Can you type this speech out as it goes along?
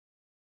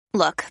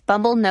Look,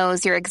 Bumble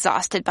knows you're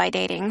exhausted by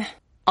dating.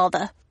 All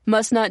the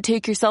must not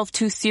take yourself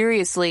too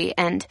seriously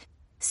and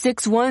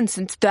 6'1"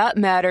 since that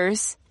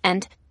matters.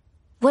 And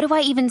what do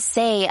I even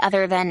say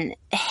other than,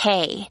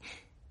 hey?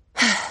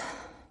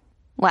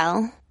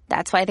 Well,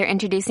 that's why they're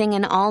introducing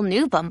an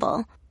all-new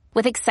Bumble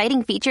with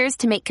exciting features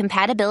to make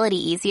compatibility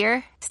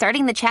easier,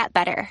 starting the chat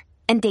better,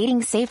 and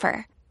dating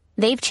safer.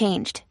 They've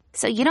changed,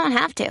 so you don't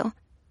have to.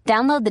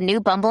 Download the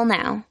new Bumble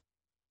now.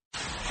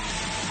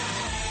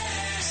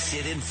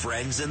 Sid and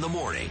Friends in the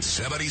morning.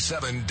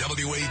 77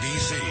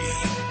 WABC.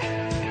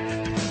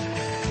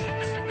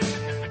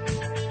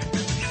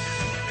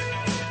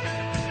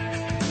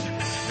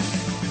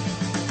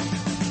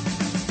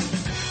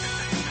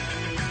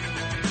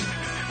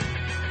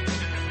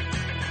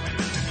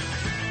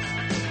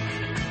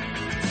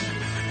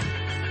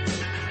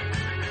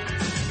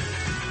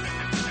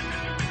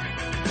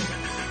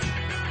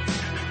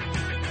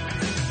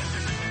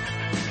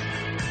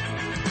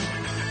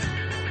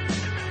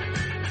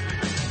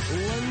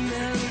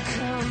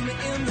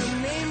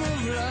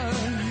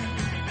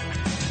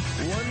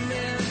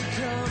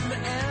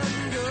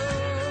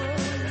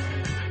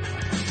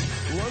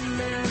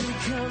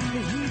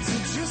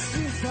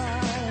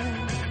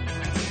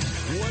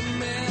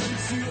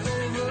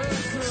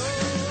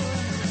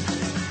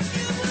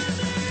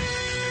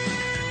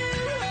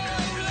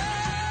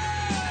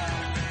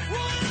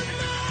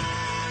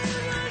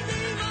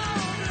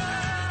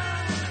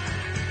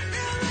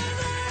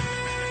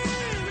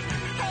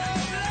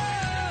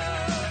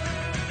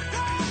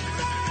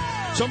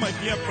 So my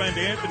dear friend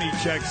Anthony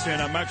checks in.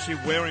 I'm actually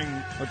wearing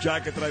a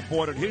jacket that I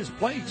bought at his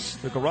place,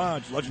 the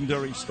Garage,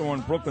 legendary store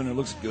in Brooklyn. It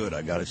looks good,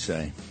 I got to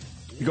say.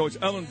 He goes,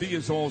 L&B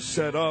is all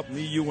set up.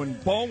 Me, you,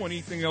 and Bo.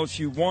 Anything else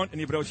you want,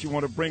 anybody else you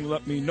want to bring,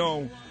 let me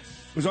know.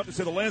 It was on to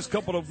say the last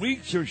couple of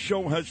weeks, your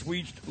show has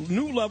reached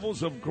new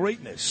levels of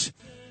greatness.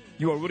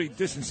 You are really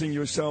distancing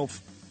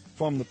yourself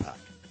from the pack.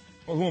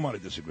 Well, who am I to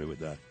disagree with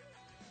that?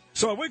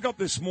 So I wake up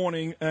this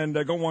morning and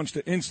I go on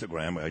to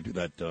Instagram. I do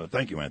that,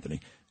 thank you, Anthony,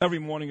 every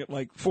morning at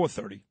like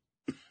 4:30.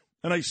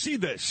 And I see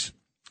this,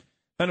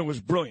 and it was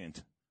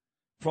brilliant,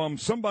 from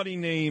somebody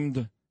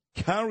named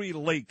Kari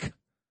Lake.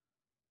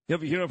 You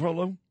ever hear of her,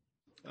 Lou?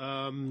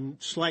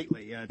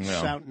 Slightly.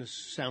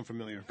 Sound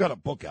familiar. Got a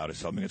book out or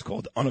something. It's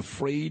called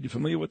Unafraid. You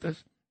familiar with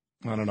this?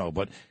 I don't know.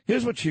 But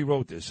here's what she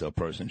wrote, this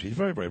person. She's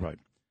very, very right.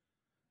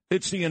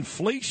 It's the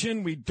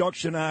Inflation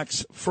Reduction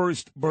Act's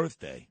first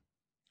birthday.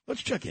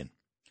 Let's check in.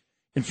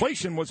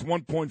 Inflation was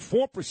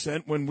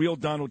 1.4% when real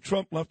Donald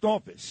Trump left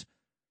office.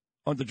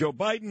 Under Joe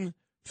Biden,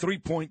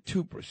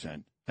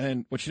 3.2%.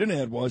 And what she didn't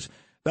add was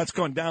that's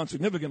gone down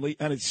significantly,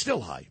 and it's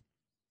still high.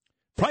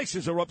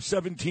 Prices are up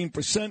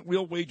 17%.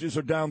 Real wages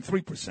are down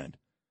 3%.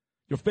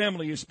 Your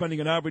family is spending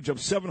an average of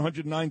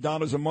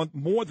 $709 a month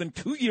more than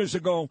 2 years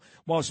ago,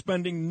 while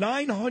spending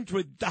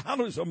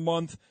 $900 a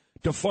month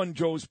to fund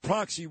Joe's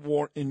proxy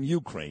war in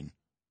Ukraine.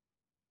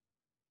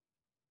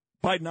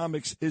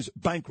 Bidenomics is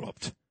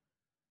bankrupt.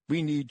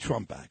 We need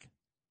Trump back.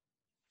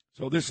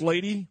 So this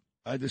lady,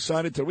 I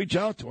decided to reach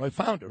out to. I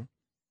found her.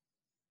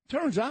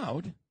 Turns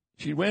out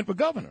she ran for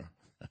governor.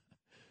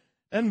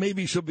 And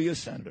maybe she'll be a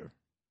senator.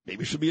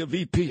 Maybe she'll be a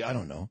VP. I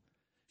don't know.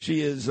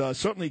 She is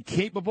certainly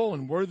capable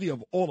and worthy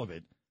of all of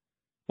it.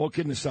 All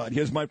kidding aside,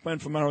 here's my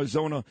friend from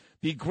Arizona,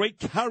 the great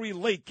Kari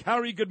Lake.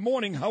 Kari, good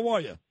morning. How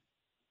are you?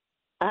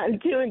 I'm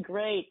doing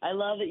great. I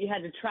love that you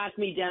had to track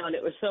me down.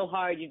 It was so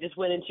hard. You just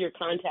went into your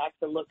contacts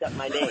and looked up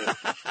my name.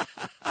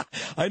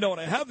 I know,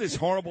 and I have this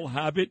horrible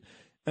habit,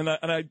 and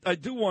I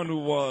do want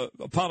to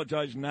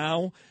apologize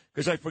now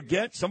because I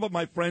forget. Some of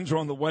my friends are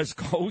on the West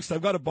Coast.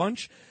 I've got a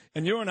bunch,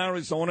 and you're in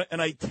Arizona,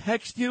 and I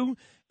text you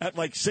at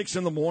like 6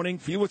 in the morning.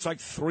 For you, it's like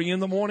 3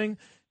 in the morning,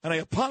 and I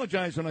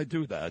apologize when I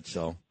do that.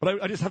 So,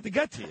 but I just have to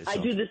get to you. So. I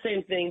do the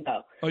same thing,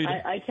 though. Oh, you do?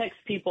 I text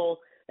people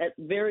at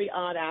very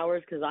odd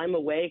hours because I'm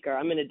awake or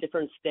I'm in a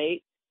different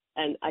state.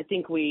 And I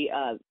think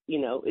the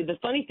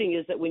funny thing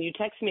is that when you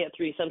text me at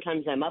 3,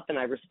 sometimes I'm up and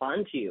I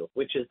respond to you,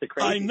 which is the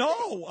crazy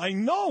I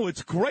know.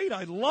 It's great.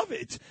 I love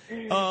it.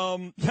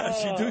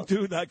 Yes, you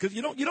do that because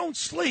you don't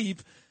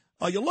sleep.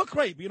 You look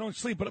great, but you don't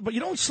sleep. But you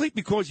don't sleep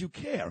because you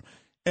care.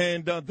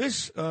 And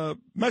this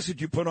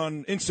message you put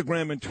on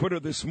Instagram and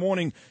Twitter this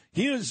morning,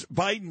 here's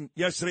Biden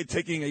yesterday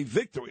taking a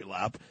victory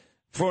lap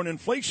for an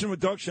Inflation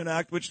Reduction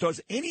Act, which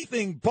does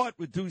anything but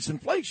reduce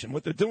inflation.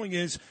 What they're doing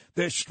is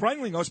they're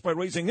strangling us by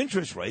raising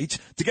interest rates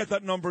to get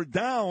that number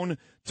down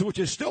to which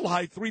is still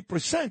high,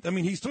 3%. I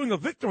mean, he's doing a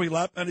victory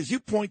lap, and as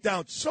you point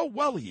out so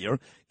well here,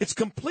 it's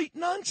complete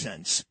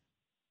nonsense.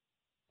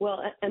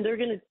 Well, and they're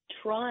going to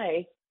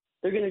try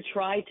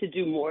to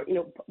do more. You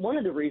know, one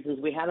of the reasons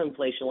we have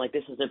inflation like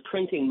this is they're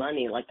printing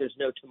money like there's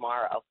no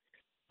tomorrow.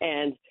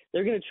 And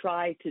they're going to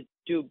try to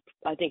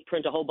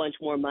print a whole bunch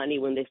more money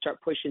when they start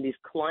pushing these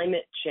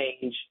climate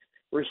change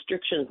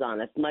restrictions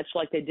on us, much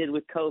like they did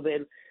with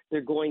COVID.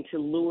 They're going to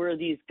lure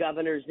these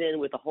governors in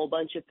with a whole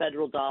bunch of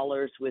federal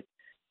dollars with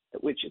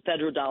which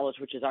federal dollars,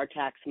 which is our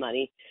tax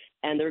money,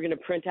 and they're going to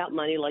print out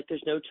money like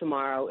there's no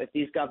tomorrow if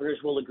these governors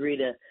will agree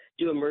to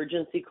do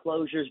emergency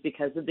closures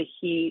because of the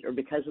heat or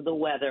because of the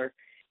weather.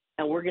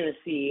 And we're going to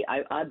see,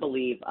 I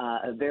believe,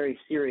 a very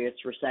serious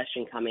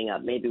recession coming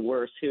up, maybe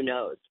worse, who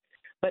knows.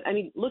 But, I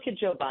mean, look at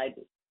Joe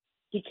Biden.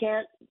 He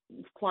can't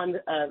climb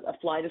a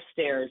flight of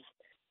stairs.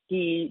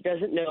 He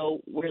doesn't know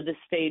where the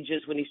stage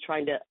is when he's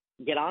trying to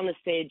get on the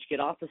stage, get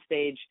off the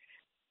stage.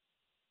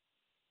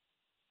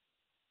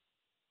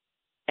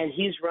 And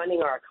he's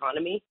running our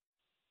economy.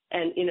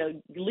 And, you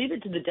know, leave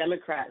it to the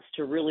Democrats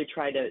to really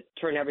try to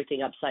turn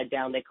everything upside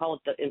down. They call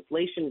it the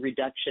Inflation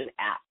Reduction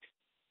Act.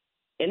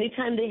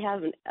 Anytime they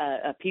have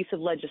a piece of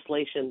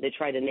legislation, they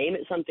try to name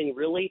it something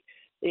really,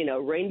 you know,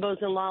 Rainbows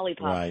and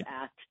Lollipops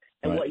Act.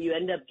 And what you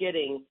end up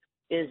getting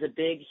is a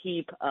big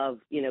heap of,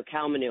 you know,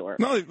 cow manure.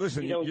 No,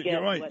 listen, you don't get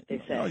you're right. What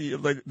they say.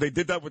 No, they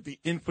did that with the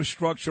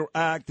Infrastructure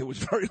Act. There was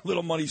very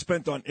little money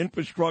spent on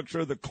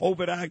infrastructure, the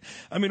COVID Act.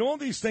 I mean, all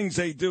these things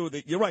they do,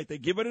 you're right, they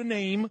give it a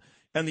name,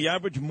 and the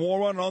average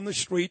moron on the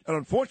street, and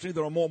unfortunately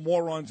there are more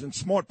morons than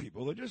smart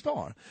people. There just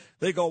are.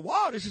 They go,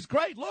 wow, this is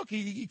great. Look,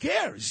 he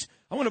cares.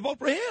 I want to vote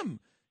for him.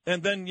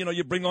 And then, you know,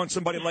 you bring on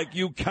somebody like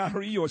you,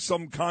 Kari, or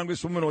some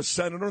congresswoman or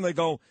senator, and they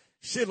go,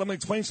 Sid, let me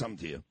explain something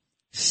to you.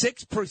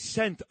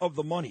 6% of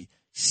the money,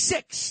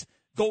 6,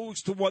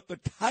 goes to what the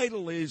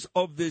title is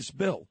of this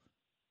bill.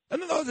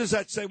 And then others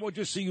that say, well,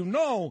 just so you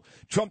know,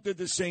 Trump did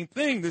the same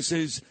thing. This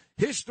is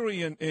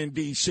history in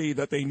D.C.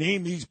 that they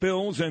name these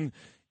bills, and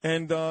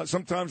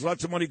sometimes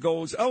lots of money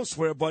goes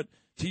elsewhere. But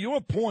to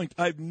your point,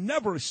 I've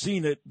never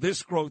seen it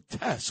this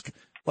grotesque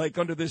like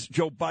under this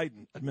Joe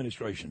Biden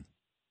administration.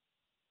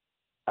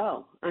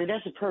 Oh, I mean,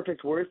 that's a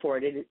perfect word for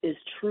it. It is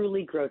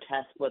truly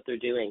grotesque what they're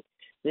doing.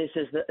 This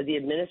is the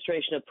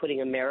administration of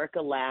putting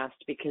America last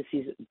because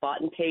he's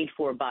bought and paid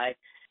for by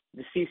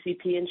the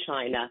CCP in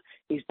China.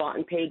 He's bought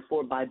and paid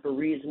for by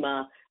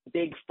Burisma,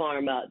 Big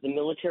Pharma, the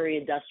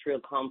military-industrial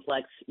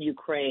complex,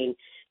 Ukraine.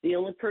 The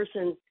only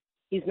person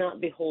he's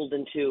not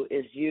beholden to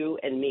is you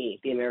and me,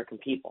 the American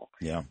people.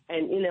 Yeah.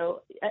 And, you know,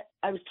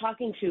 I was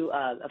talking to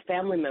a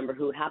family member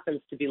who happens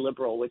to be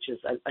liberal, which is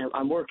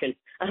I'm working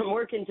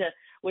to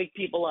wake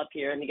people up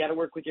here, and you got to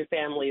work with your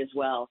family as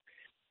well.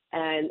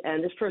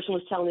 And this person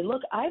was telling me,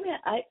 look,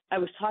 I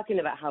was talking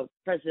about how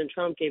President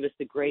Trump gave us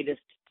the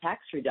greatest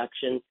tax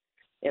reduction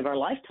of our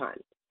lifetime.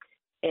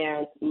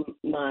 And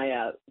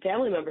my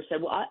family member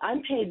said, well,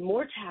 I'm paid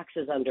more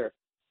taxes under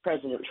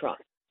President Trump.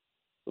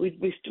 We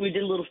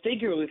did a little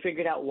figure, and we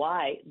figured out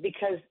why.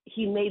 Because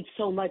he made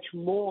so much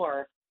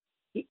more.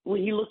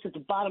 When he looks at the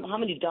bottom, how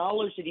many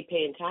dollars did he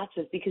pay in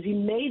taxes? Because he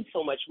made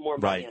so much more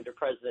money under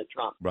President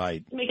Trump.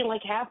 Right. He's making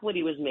like half what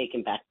he was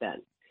making back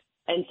then.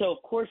 And so,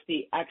 of course,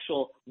 the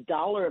actual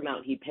dollar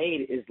amount he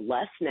paid is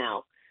less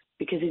now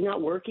because he's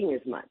not working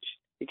as much,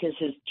 because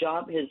his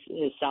job, his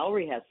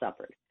salary has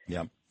suffered.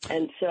 Yeah.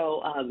 And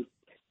so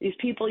these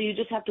people, you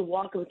just have to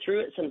walk them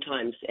through it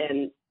sometimes.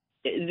 And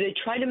they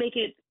try to make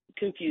it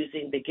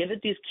confusing. They give it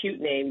these cute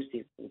names,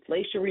 the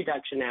Inflation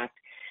Reduction Act,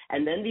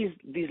 and then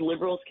these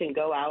liberals can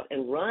go out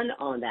and run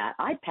on that.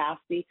 I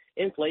passed the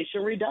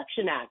Inflation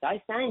Reduction Act.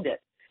 I signed it.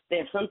 They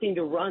have something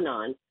to run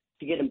on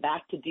to get them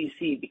back to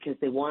D.C. because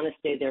they want to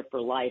stay there for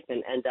life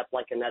and end up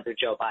like another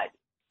Joe Biden.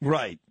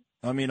 Right.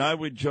 I mean, I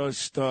would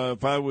just,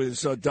 if I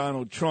was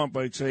Donald Trump,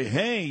 I'd say,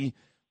 hey,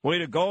 way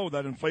to go,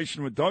 that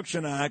Inflation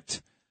Reduction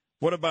Act.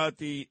 What about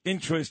the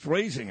Interest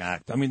Raising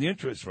Act? I mean, the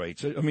interest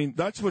rates. I mean,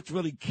 that's what's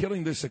really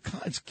killing this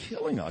economy. It's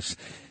killing us.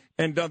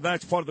 And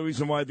that's part of the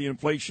reason why the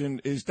inflation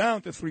is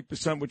down to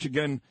 3%, which,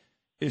 again,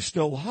 is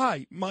still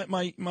high.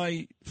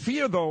 My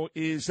fear, though,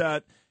 is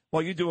that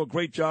while you do a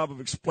great job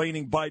of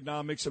explaining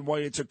Bidenomics and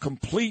why it's a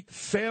complete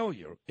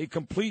failure,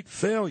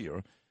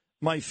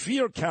 my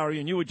fear, Kari,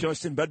 and you were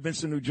just in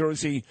Bedminster, New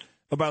Jersey,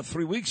 about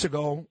 3 weeks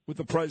ago with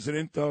the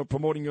president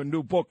promoting your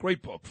new book,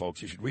 great book,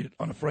 folks, you should read it,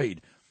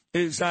 Unafraid,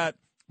 is that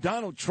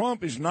Donald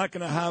Trump is not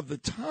going to have the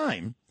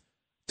time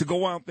to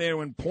go out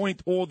there and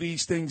point all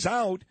these things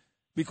out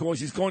because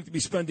he's going to be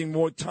spending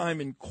more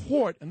time in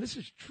court, and this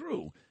is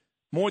true,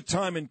 more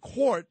time in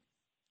court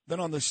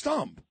than on the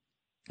stump.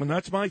 And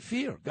that's my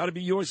fear. Got to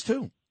be yours,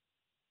 too.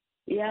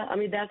 Yeah, I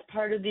mean, that's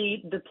part of the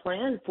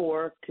plan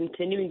for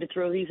continuing to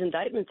throw these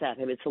indictments at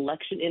him. It's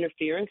election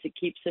interference. It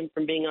keeps him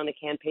from being on the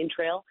campaign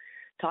trail,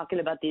 talking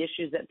about the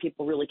issues that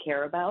people really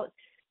care about.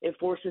 It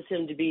forces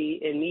him to be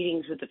in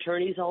meetings with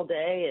attorneys all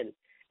day,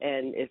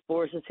 and it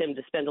forces him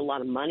to spend a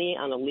lot of money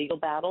on a legal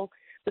battle.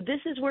 But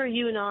this is where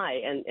you and I,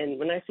 and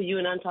when I say you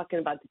and I, I'm talking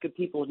about the good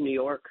people of New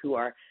York who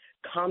are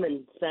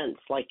common sense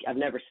like I've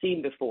never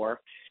seen before.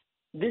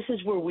 This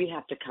is where we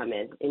have to come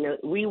in. You know,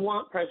 we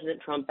want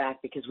President Trump back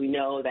because we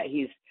know that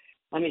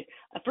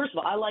first of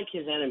all, I like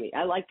his enemy.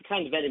 I like the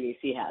kind of enemies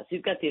he has.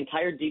 He's got the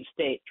entire deep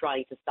state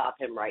trying to stop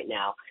him right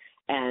now.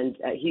 And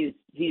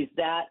he's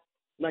that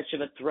much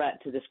of a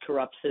threat to this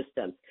corrupt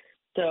system.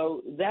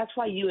 So that's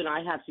why you and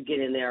I have to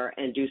get in there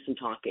and do some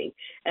talking.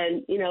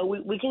 And, you know,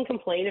 we can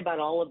complain about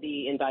all of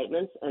the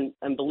indictments.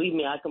 And believe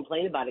me, I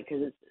complain about it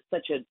because it's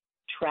such a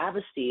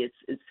travesty.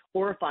 It's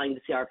horrifying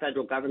to see our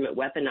federal government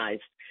weaponized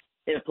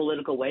in a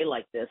political way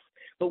like this.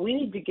 But we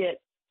need to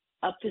get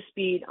up to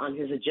speed on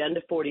his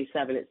Agenda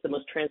 47. It's the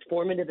most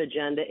transformative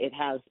agenda. It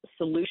has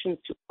solutions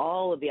to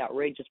all of the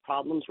outrageous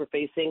problems we're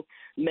facing,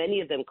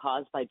 many of them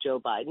caused by Joe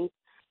Biden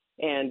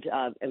and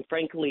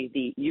frankly,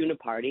 the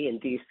Uniparty in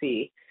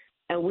D.C.,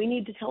 and we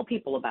need to tell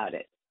people about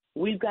it.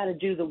 We've got to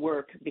do the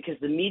work because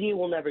the media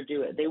will never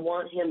do it. They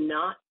want him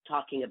not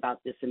talking about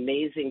this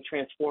amazing,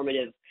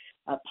 transformative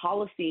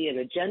policy and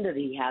agenda that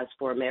he has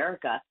for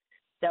America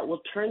that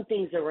will turn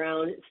things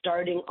around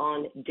starting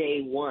on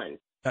day one.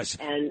 Yes.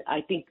 And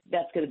I think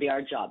that's going to be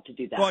our job to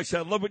do that. Well, I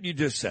love what you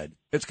just said.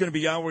 It's going to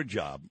be our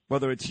job,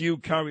 whether it's you,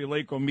 Kari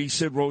Lake, or me,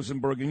 Sid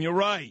Rosenberg. And you're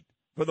right.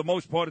 For the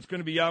most part, it's going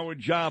to be our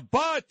job.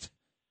 But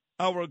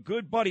our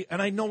good buddy,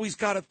 and I know he's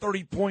got a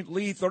 30-point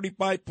lead,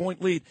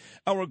 35-point lead.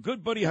 Our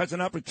good buddy has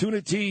an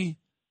opportunity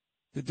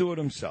to do it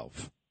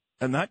himself.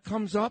 And that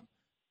comes up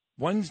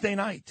Wednesday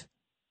night.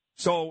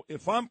 So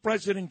if I'm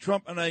President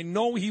Trump, and I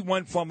know he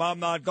went from I'm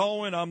not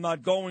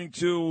going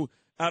to,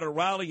 at a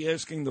rally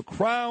asking the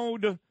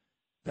crowd,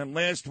 then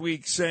last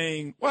week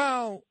saying,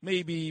 well,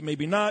 maybe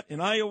not in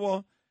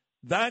Iowa.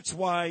 That's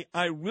why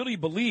I really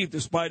believe,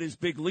 despite his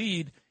big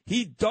lead,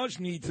 he does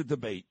need to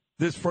debate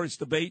this first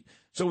debate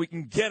so we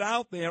can get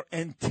out there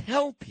and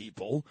tell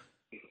people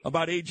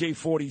about AJ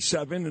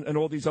 47 and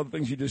all these other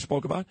things you just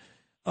spoke about,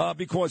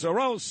 because or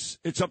else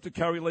it's up to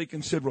Kari Lake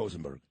and Sid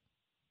Rosenberg.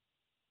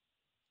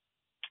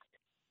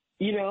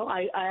 You know,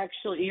 I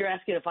actually, you're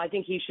asking if I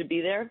think he should be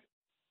there?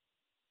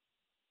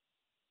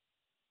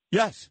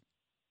 Yes.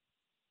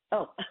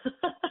 Oh,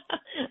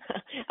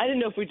 I didn't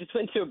know if we just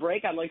went to a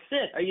break. I'm like,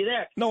 Sid, are you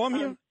there? No, I'm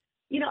here.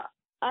 You know,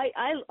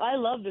 I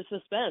love the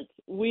suspense.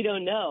 We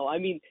don't know. I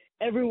mean,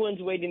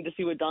 everyone's waiting to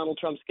see what Donald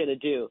Trump's going to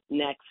do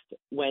next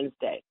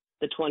Wednesday,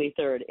 the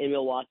 23rd in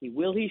Milwaukee.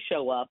 Will he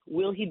show up?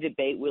 Will he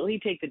debate? Will he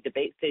take the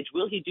debate stage?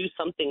 Will he do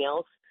something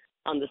else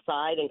on the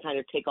side and kind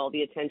of take all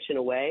the attention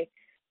away?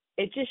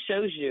 It just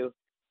shows you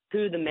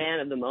who the man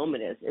of the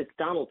moment is. It's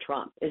Donald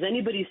Trump. Is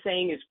anybody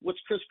saying, what's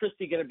Chris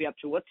Christie going to be up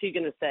to? What's he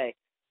going to say?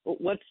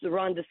 What's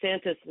Ron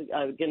DeSantis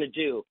going to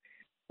do?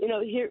 You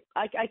know, here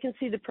I can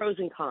see the pros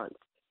and cons.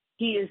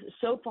 He is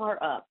so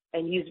far up,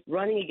 and he's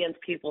running against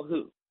people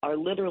who are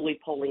literally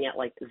polling at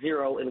like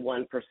 0 and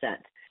 1%.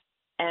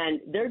 And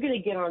they're going to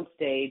get on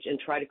stage and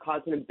try to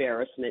cause an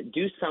embarrassment,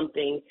 do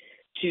something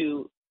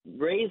to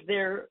raise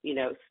their,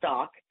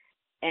 stock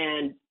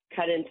and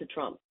cut into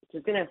Trump. So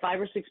he's going to have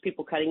 5 or 6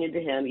 people cutting into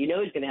him. You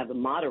know he's going to have the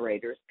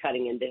moderators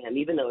cutting into him,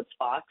 even though it's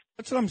Fox.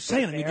 That's what I'm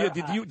saying. I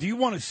mean, do you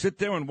want to sit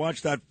there and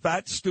watch that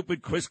fat,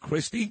 stupid Chris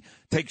Christie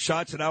take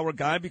shots at our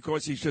guy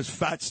because he's just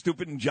fat,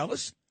 stupid, and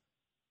jealous?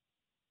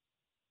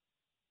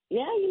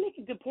 Yeah, you make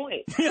a good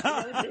point.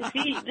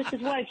 See, this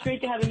is why it's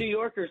great to have a New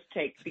Yorker's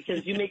take,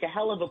 because you make a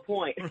hell of a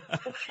point.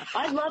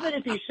 I'd love it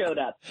if he showed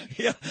up.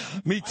 Yeah,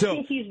 me too. I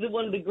think he's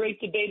one of the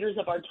great debaters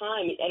of our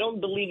time. I don't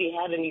believe he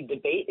had any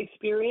debate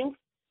experience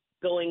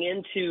going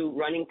into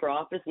running for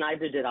office,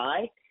 neither did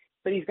I,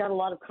 but he's got a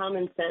lot of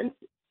common sense,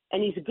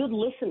 and he's a good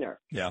listener.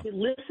 Yeah. He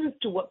listens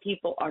to what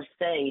people are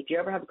saying. If you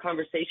ever have a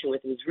conversation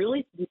with him, he's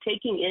really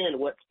taking in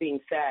what's being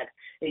said,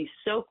 and he's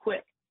so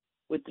quick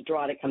with the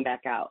draw to come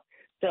back out.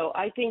 So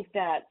I think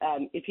that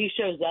if he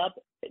shows up,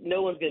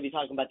 no one's going to be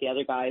talking about the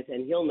other guys,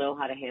 and he'll know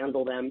how to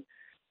handle them.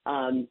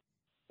 And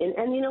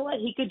you know what?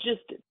 He could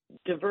just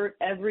divert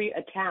every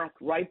attack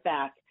right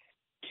back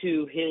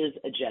to his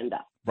agenda.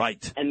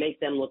 Right. And make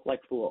them look like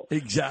fools.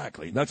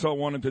 Exactly. That's what I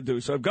wanted to do.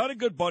 So I've got a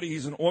good buddy.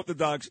 He's an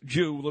Orthodox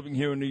Jew living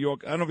here in New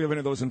York. I don't know if you have any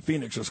of those in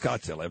Phoenix or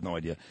Scottsdale. I have no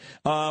idea.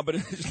 But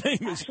his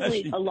name is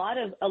actually a lot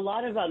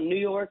of New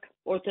York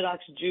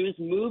Orthodox Jews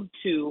moved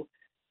to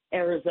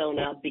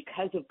Arizona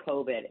because of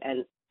COVID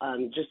and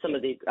just some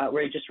of the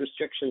outrageous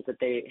restrictions that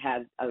they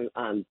had,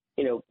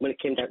 when it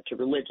came down to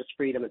religious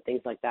freedom and things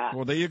like that.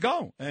 Well, there you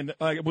go. And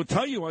I will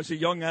tell you, as a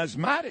young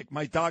asthmatic,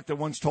 my doctor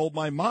once told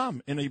my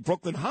mom in a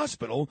Brooklyn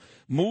hospital,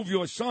 move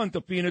your son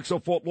to Phoenix or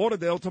Fort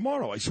Lauderdale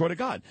tomorrow. I swear to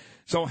God.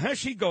 So here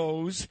she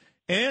goes.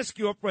 Ask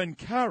your friend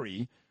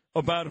Kari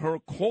about her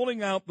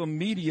calling out the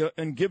media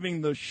and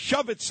giving the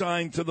shove it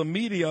sign to the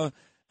media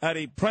at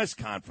a press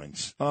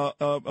conference.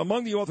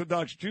 Among the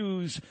Orthodox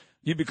Jews,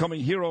 you become a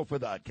hero for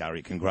that,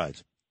 Kari.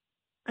 Congrats.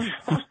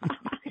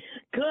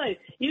 Good.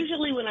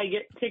 Usually when I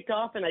get ticked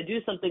off and I do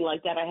something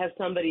like that, I have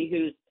somebody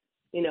who's,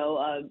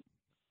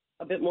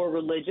 a bit more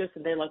religious,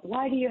 and they're like,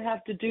 why do you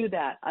have to do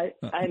that?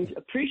 I'm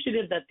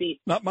appreciative that the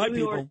New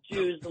York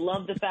Jews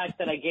love the fact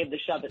that I gave the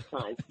shove it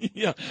sign.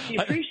 Yeah. She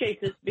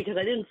appreciates it because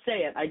I didn't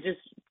say it. I just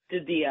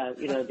did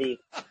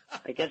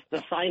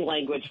the sign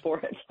language for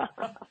it.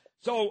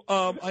 So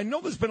I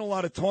know there's been a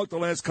lot of talk the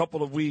last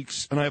couple of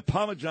weeks, and I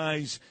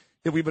apologize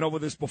if we've been over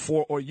this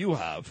before or you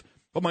have.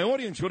 But my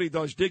audience really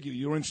does dig you.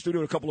 You were in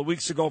studio a couple of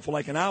weeks ago for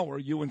like an hour,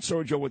 you and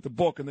Sergio with the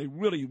book, and they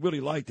really, really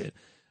liked it.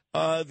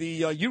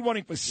 You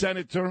running for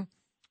senator,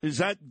 is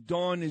that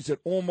done? Is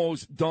it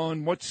almost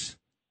done? What's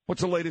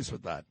the latest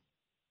with that?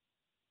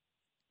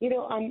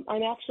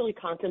 I'm actually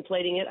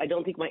contemplating it. I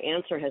don't think my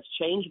answer has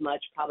changed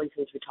much probably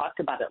since we talked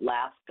about it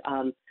last.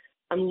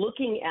 I'm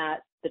looking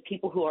at the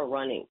people who are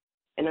running,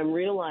 and I'm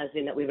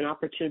realizing that we have an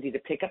opportunity to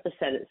pick up a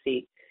Senate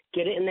seat,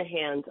 get it in the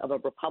hands of a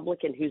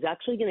Republican who's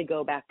actually going to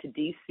go back to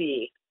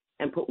D.C.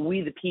 and put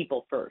we the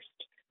people first,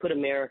 put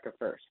America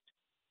first.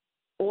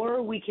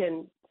 Or we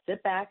can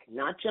sit back,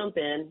 not jump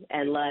in,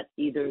 and let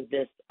either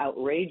this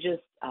outrageous,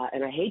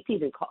 and I hate to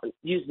even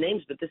use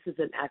names, but this is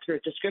an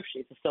accurate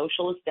description. He's a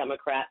socialist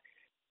Democrat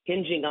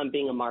hinging on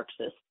being a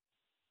Marxist.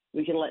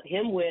 We can let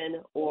him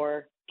win,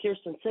 or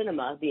Kirsten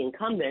Sinema, the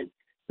incumbent,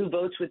 who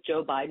votes with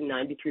Joe Biden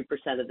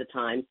 93% of the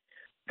time,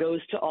 goes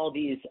to all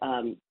these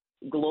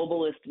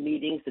globalist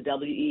meetings, the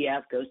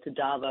WEF, goes to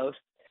Davos,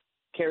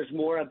 cares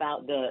more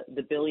about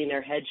the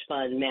billionaire hedge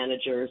fund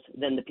managers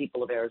than the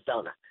people of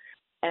Arizona.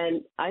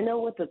 And I know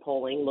what the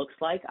polling looks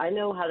like. I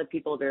know how the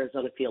people of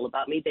Arizona feel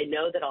about me. They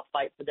know that I'll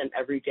fight for them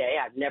every day.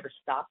 I've never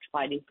stopped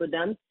fighting for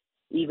them,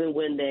 even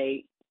when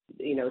they,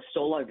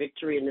 stole our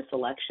victory in this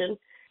election.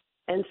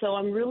 And so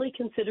I'm really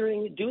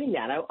considering doing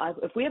that.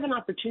 If we have an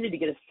opportunity to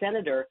get a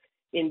senator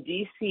in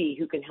D.C.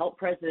 who can help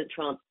President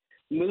Trump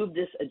move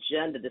this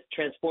agenda, this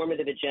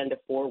transformative agenda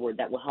forward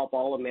that will help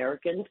all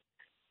Americans,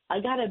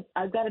 I've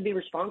got to be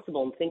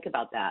responsible and think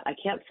about that. I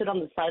can't sit on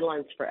the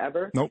sidelines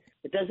forever. Nope.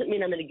 It doesn't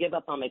mean I'm going to give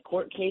up on my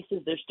court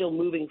cases. They're still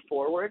moving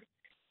forward.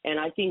 And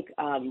I think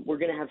we're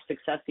going to have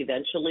success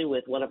eventually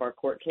with one of our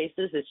court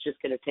cases. It's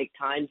just going to take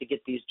time to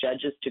get these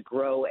judges to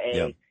grow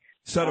a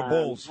set of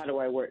balls. How do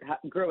I word?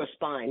 Grow a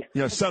spine.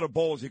 Yeah, set of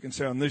balls, you can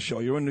say on this show.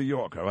 You're in New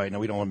York, all right? Now,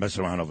 we don't want to mess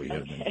around over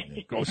here.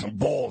 Okay. Grow some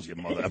balls, you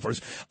mother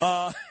effers.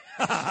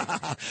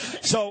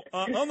 So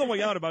on the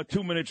way out, about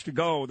 2 minutes to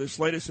go, this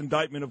latest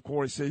indictment, of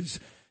course, is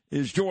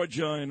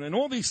Georgia, and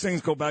all these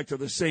things go back to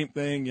the same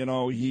thing.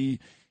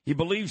 He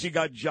believes he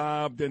got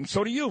jobbed, and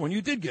so do you, and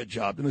you did get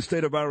jobbed in the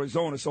state of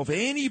Arizona. So if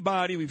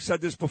anybody, we've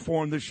said this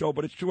before on this show,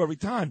 but it's true every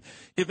time,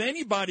 if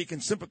anybody can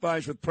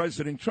sympathize with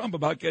President Trump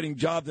about getting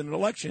jobbed in an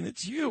election,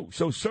 it's you.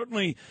 So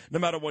certainly, no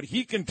matter what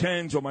he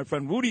contends or my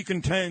friend Rudy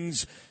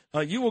contends,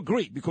 you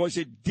agree, because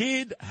it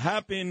did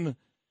happen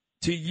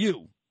to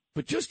you.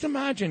 But just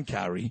imagine,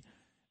 Kari,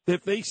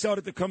 if they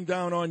started to come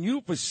down on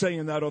you for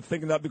saying that or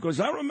thinking that,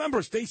 because I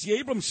remember Stacey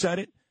Abrams said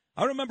it.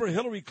 I remember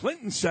Hillary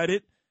Clinton said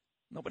it.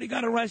 Nobody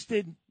got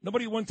arrested.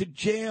 Nobody went to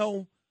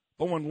jail.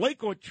 But when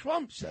Lake or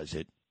Trump says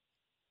it,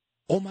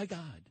 oh, my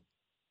God.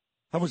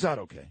 How was that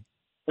okay?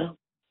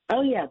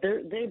 Oh yeah.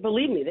 They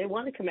believe me. They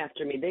want to come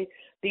after me.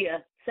 The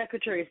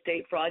Secretary of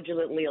State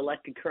fraudulently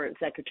elected current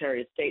Secretary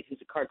of State, who's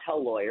a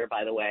cartel lawyer,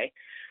 by the way.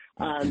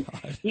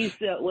 He's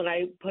when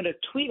I put a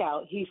tweet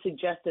out, he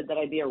suggested that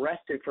I be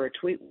arrested for a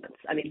tweet once.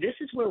 I mean, this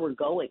is where we're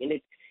going.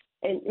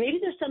 And maybe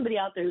there's somebody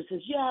out there who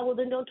says, yeah, well,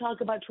 then don't talk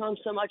about Trump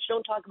so much.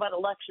 Don't talk about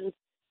elections.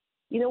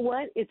 You know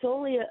what? It's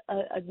only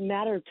a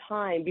matter of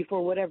time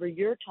before whatever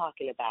you're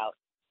talking about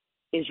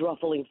is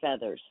ruffling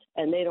feathers,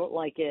 and they don't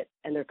like it,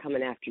 and they're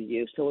coming after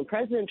you. So when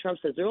President Trump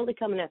says they're only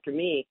coming after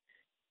me,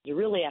 they're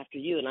really after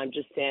you, and I'm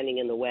just standing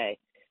in the way.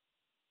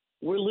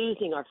 We're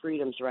losing our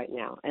freedoms right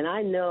now, and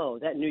I know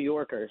that New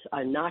Yorkers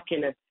are not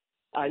gonna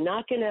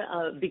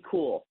be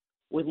cool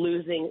with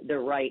losing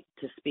their right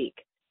to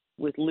speak,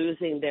 with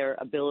losing their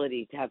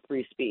ability to have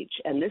free speech.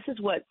 And this is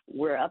what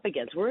we're up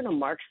against. We're in a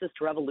Marxist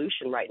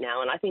revolution right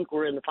now, and I think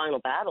we're in the final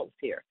battles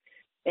here.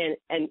 And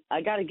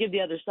I got to give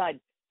the other side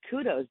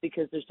kudos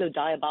because they're so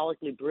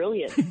diabolically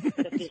brilliant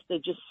that they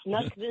just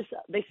snuck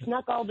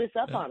all this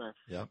up on us.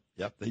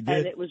 Yep, they did.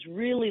 And it was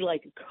really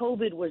like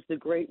COVID was the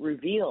great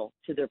reveal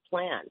to their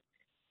plan.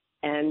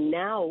 And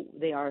now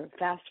they are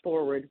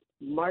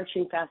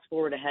marching fast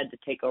forward ahead to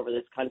take over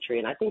this country.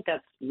 And I think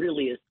that's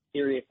really as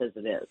serious as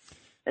it is.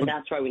 And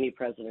that's why we need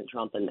President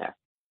Trump in there.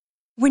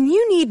 When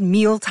you need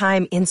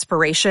mealtime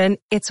inspiration,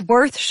 it's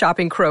worth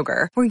shopping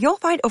Kroger, where you'll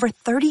find over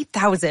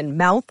 30,000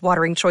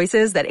 mouth-watering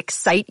choices that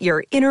excite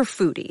your inner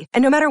foodie.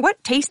 And no matter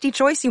what tasty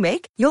choice you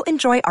make, you'll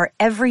enjoy our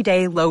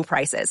everyday low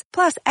prices,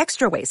 plus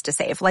extra ways to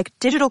save, like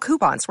digital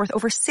coupons worth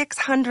over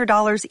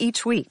 $600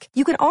 each week.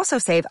 You can also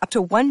save up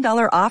to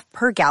 $1 off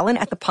per gallon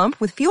at the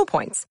pump with fuel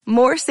points.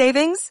 More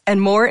savings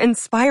and more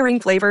inspiring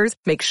flavors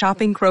make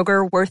shopping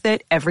Kroger worth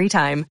it every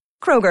time.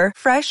 Kroger,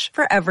 fresh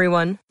for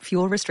everyone.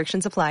 Fuel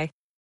restrictions apply.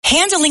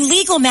 Handling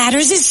legal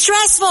matters is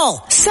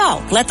stressful.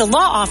 So, let the law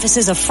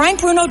offices of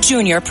Frank Bruno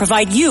Jr.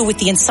 provide you with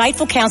the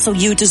insightful counsel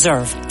you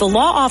deserve. The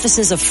law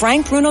offices of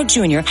Frank Bruno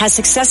Jr. has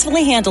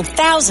successfully handled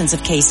thousands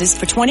of cases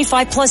for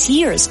 25 plus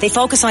years. They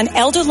focus on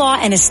elder law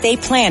and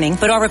estate planning,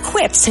 but are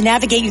equipped to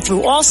navigate you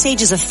through all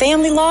stages of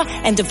family law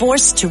and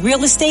divorce to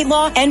real estate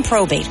law and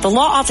probate. The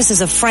law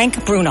offices of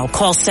Frank Bruno.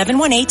 Call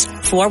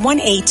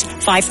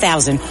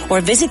 718-418-5000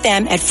 or visit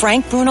them at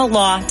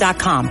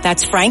frankbrunolaw.com.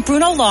 That's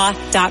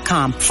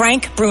frankbrunolaw.com.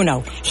 Frank Bruno.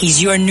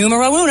 He's your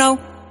numero uno.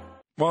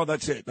 Well,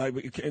 that's it.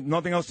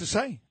 Nothing else to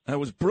say. That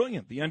was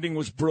brilliant. The ending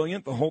was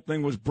brilliant. The whole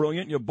thing was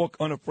brilliant. Your book,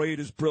 Unafraid,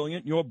 is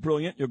brilliant. You're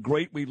brilliant. You're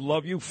great. We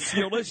love you.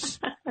 Fearless.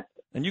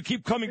 And you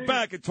keep coming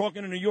back and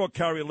talking to New York,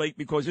 Kari Lake,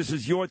 because this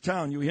is your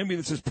town. You hear me?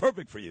 This is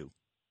perfect for you.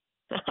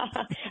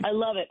 I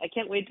love it. I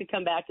can't wait to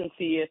come back and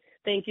see you.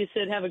 Thank you,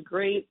 Sid. Have a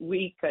great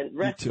week and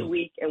rest of the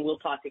week, and we'll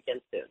talk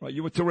again soon. Right,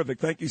 you were terrific.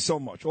 Thank you so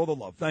much. All the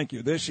love. Thank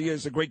you. There she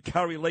is, the great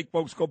Kari Lake,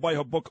 folks. Go buy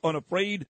her book, Unafraid.